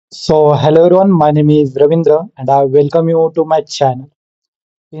Hello everyone, my name is Ravindra and I welcome you to my channel.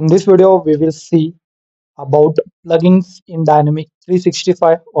 In this video, we will see about plugins in Dynamic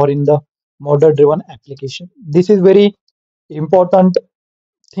 365 or in the model-driven application. This is very important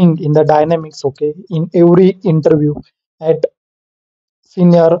thing in the Dynamics, okay? In every interview at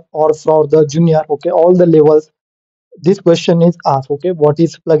senior or for the junior, okay, all the levels, this question is asked, okay? What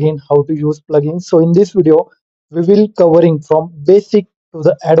is plugin? How to use plugins? So in this video, we will covering from basic to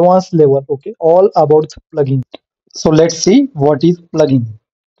the advanced level, okay? All about plugins. So let's see what is plugin.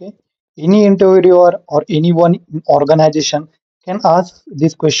 Okay. Any interviewer or anyone in organization can ask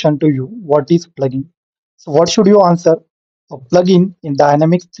this question to you. What is plugin? So what should you answer? A plugin in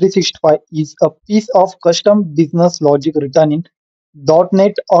Dynamics 365 is a piece of custom business logic written in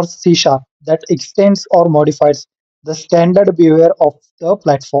 .NET or C Sharp that extends or modifies the standard behavior of the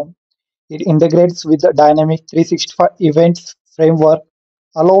platform. It integrates with the Dynamics 365 events framework,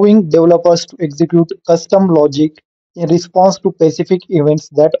 allowing developers to execute custom logic in response to specific events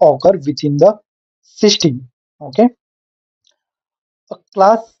that occur within the system. Okay, a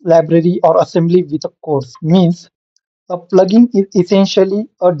class library or assembly with a course means a plugin is essentially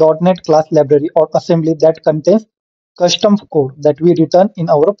a .NET class library or assembly that contains custom code that we return in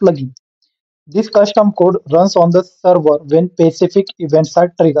our plugin. This custom code runs on the server when specific events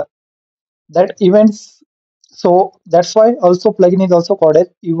are triggered. That events, so that's why also plugin is also called as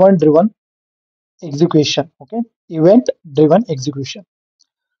event driven execution. Okay, event driven execution.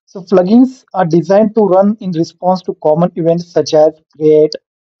 So plugins are designed to run in response to common events such as create,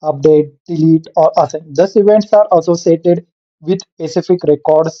 update, delete, or assign. These events are associated with specific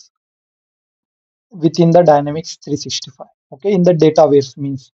records within the Dynamics 365. Okay, in the database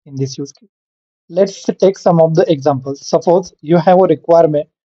means in this use case. Let's take some of the examples. Suppose you have a requirement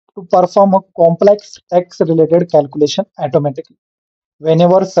to perform a complex tax related calculation automatically.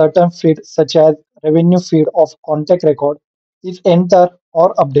 Whenever certain feed such as revenue feed of contact record is entered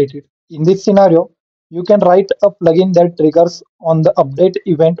or updated. In this scenario, you can write a plugin that triggers on the update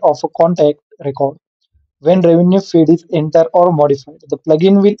event of a contact record. When revenue feed is entered or modified, the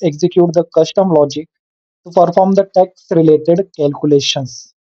plugin will execute the custom logic to perform the tax related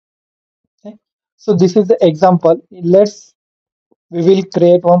calculations. Okay. So this is the example. We will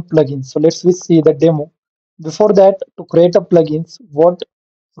create one plugin. So let's we see the demo. Before that, to create a plugins, what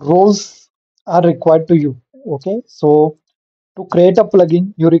roles are required to you? Okay, so to create a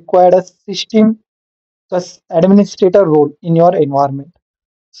plugin, you require a system administrator role in your environment.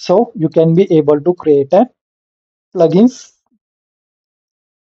 So you can be able to create a plugins.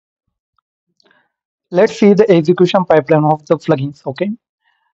 Let's see the execution pipeline of the plugins. Okay,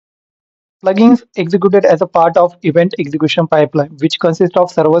 plugins executed as a part of event execution pipeline, which consists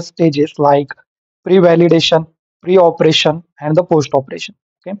of several stages like pre-validation, pre-operation, and the post-operation.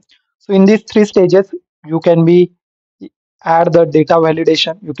 Okay, so in these three stages, you can be add the data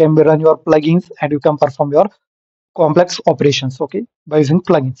validation, you can be run your plugins, and you can perform your complex operations. Okay, by using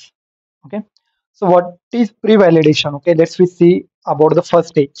plugins. Okay, so what is pre-validation? Okay, let's we see about the first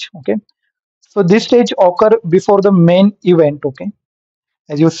stage. Okay, so this stage occur before the main event. Okay,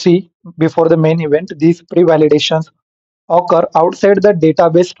 as you see, before the main event, these pre-validations occur outside the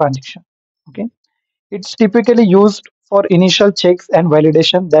database transaction. Okay. It's typically used for initial checks and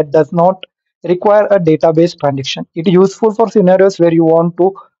validation that does not require a database transaction. It is useful for scenarios where you want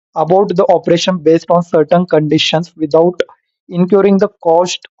to abort the operation based on certain conditions without incurring the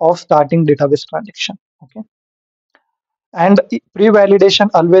cost of starting database transaction. Okay, and pre-validation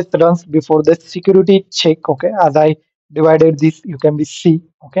always runs before the security check. Okay, as I divided this, you can be see.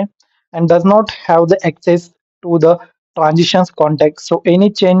 Okay, and does not have the access to the transitions context, so any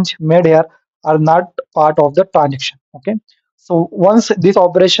change made here are not part of the transaction. Okay, so once this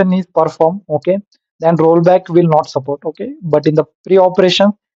operation is performed, okay, then rollback will not support. Okay, but in the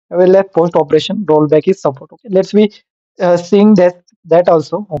pre-operation well as post operation, rollback is support. Okay, let's be seeing that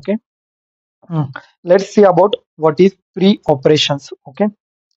also. Okay. Mm. Let's see about what is pre-operations. Okay,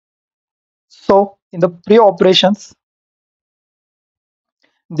 so in the pre-operations,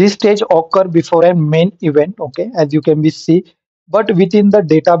 this stage occur before a main event. Okay, as you can be see, but within the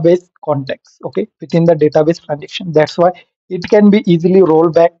database context. Okay, within the database transaction. That's why it can be easily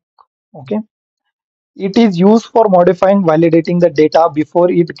rolled back. Okay, it is used for modifying, validating the data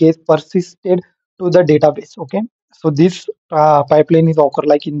before it gets persisted to the database. Okay, so this pipeline is occur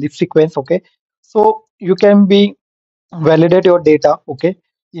like in this sequence. Okay, so you can be validate your data, okay,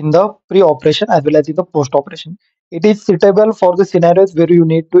 in the pre-operation as well as in the post-operation. It is suitable for the scenarios where you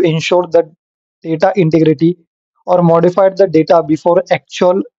need to ensure that data integrity or modify the data before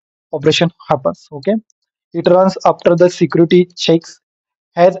actual operation happens. Okay, it runs after the security checks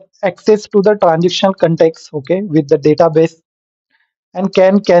has access to the transaction context, okay, with the database, and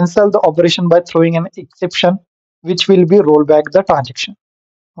can cancel the operation by throwing an exception, which will be roll back the transaction.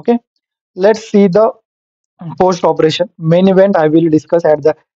 Okay, let's see the post operation. Main event I will discuss at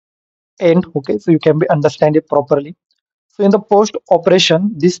the end. Okay, so you can be understand it properly. So in the post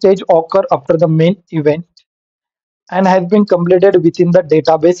operation, this stage occur after the main event and has been completed within the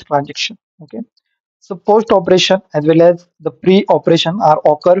database transaction. Okay, so post operation as well as the pre operation are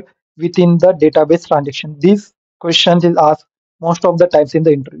occur within the database transaction. These questions is asked most of the times in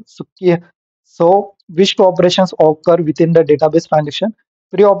the interview. So, so which two operations occur within the database transaction?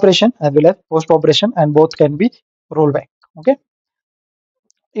 Pre operation as well as post operation, and both can be rollback. Okay,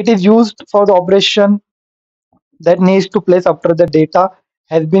 it is used for the operation that needs to place after the data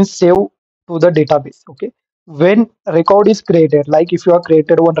has been saved to the database. Okay, when record is created, like if you have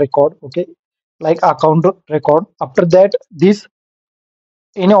created one record, okay, like account record, after that this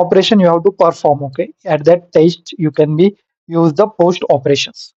any operation you have to perform, okay, at that stage you can be use the post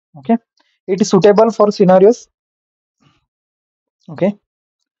operations. Okay, it is suitable for scenarios. Okay,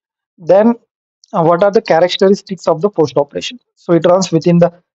 then what are the characteristics of the post operation? So it runs within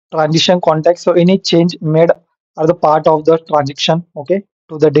the transition context, so any change made are the part of the transaction, okay,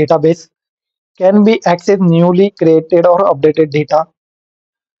 to the database, can be accessed newly created or updated data,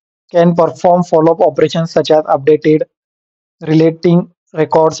 can perform follow-up operations such as updated, relating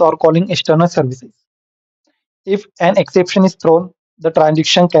records, or calling external services. If an exception is thrown, the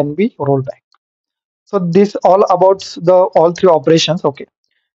transaction can be rolled back. So this all about the all three operations. Okay.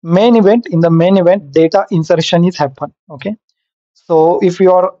 Main event, in the main event, data insertion is happen. Okay. So if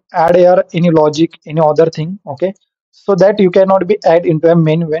you are add here any logic, any other thing, okay, so that you cannot be add into a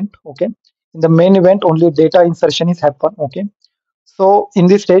main event. Okay. In the main event, only data insertion is happen. Okay. So in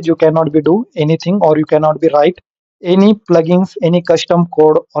this stage, you cannot be do anything, or you cannot be write any plugins, any custom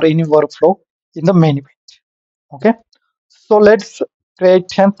code, or any workflow in the main event. Okay, so let's create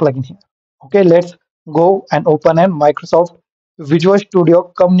a plugin here. Okay, let's go and open a Microsoft Visual Studio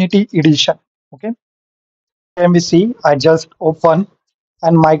Community Edition. Okay, can we see I just open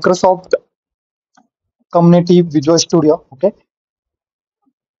and Microsoft Community Visual Studio. Okay,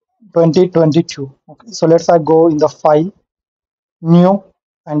 2022. Okay, so let's I go in the file, new,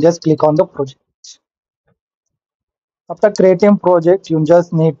 and just click on the project. After creating project, you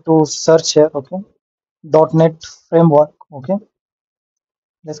just need to search here. Okay, .NET framework. Okay,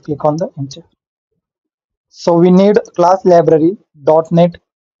 let's click on the enter. So we need class library .NET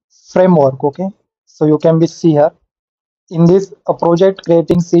framework. Okay, so you can be see here in this a project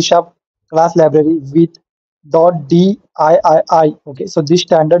creating C# class library with .dii. Okay, so this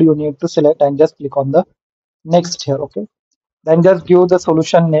standard you need to select and just click on the next here. Okay, then just give the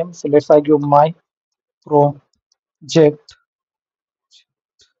solution name. So let's I give my project.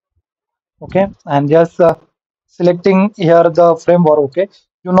 Okay, and just selecting here the framework. Okay,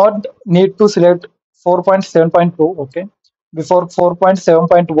 you not need to select 4.7.2. Okay, before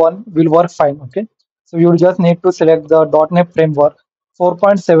 4.7.1 will work fine. Okay, so you just need to select the .NET framework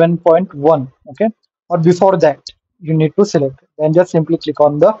 4.7.1. Okay, or before that you need to select, then just simply click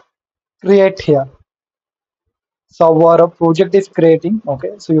on the create here. So our project is creating.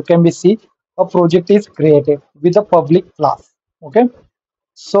 Okay, so you can be see a project is created with a public class. Okay,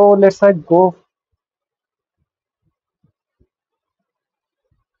 so let's go